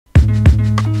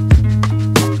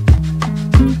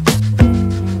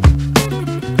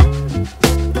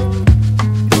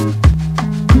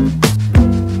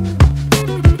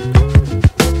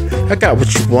got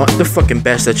what you want, the fucking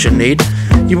best that you need.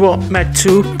 You want Mac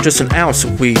 2, just an ounce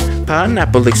of weed.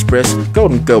 Pineapple Express,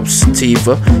 Golden Ghost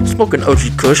Sativa. Smoking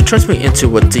OG Kush turns me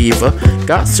into a diva.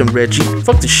 Got some Reggie,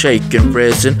 fuck the shake and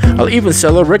resin. I'll even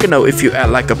sell oregano if you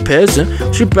act like a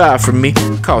peasant. She buy from me,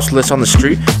 costs less on the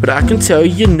street, but I can tell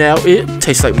you now it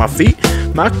tastes like my feet.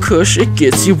 My Kush, it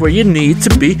gets you where you need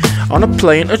to be. On a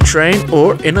plane, a train,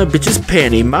 or in a bitch's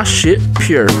panty. My shit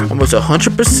pure, almost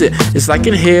 100%. It's like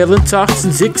inhaling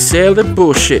toxins, exhaling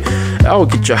bullshit. I'll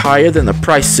get you higher than the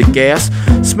price of gas.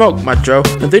 Smoke my dro,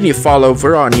 and then you fall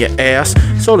over on your ass.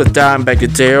 Sold a dime back to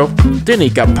Daryl, then he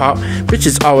got popped.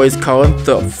 Bitches always calling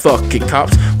the fucking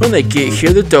cops. When they get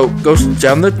here, the dope goes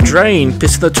down the drain.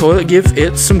 Piss in the toilet, give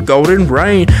it some golden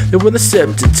rain. Then when the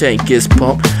septic tank gets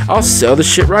pumped, I'll sell the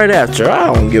shit right after.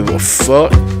 I don't give a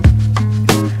fuck.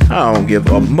 I don't give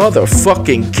a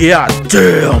motherfucking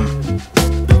goddamn.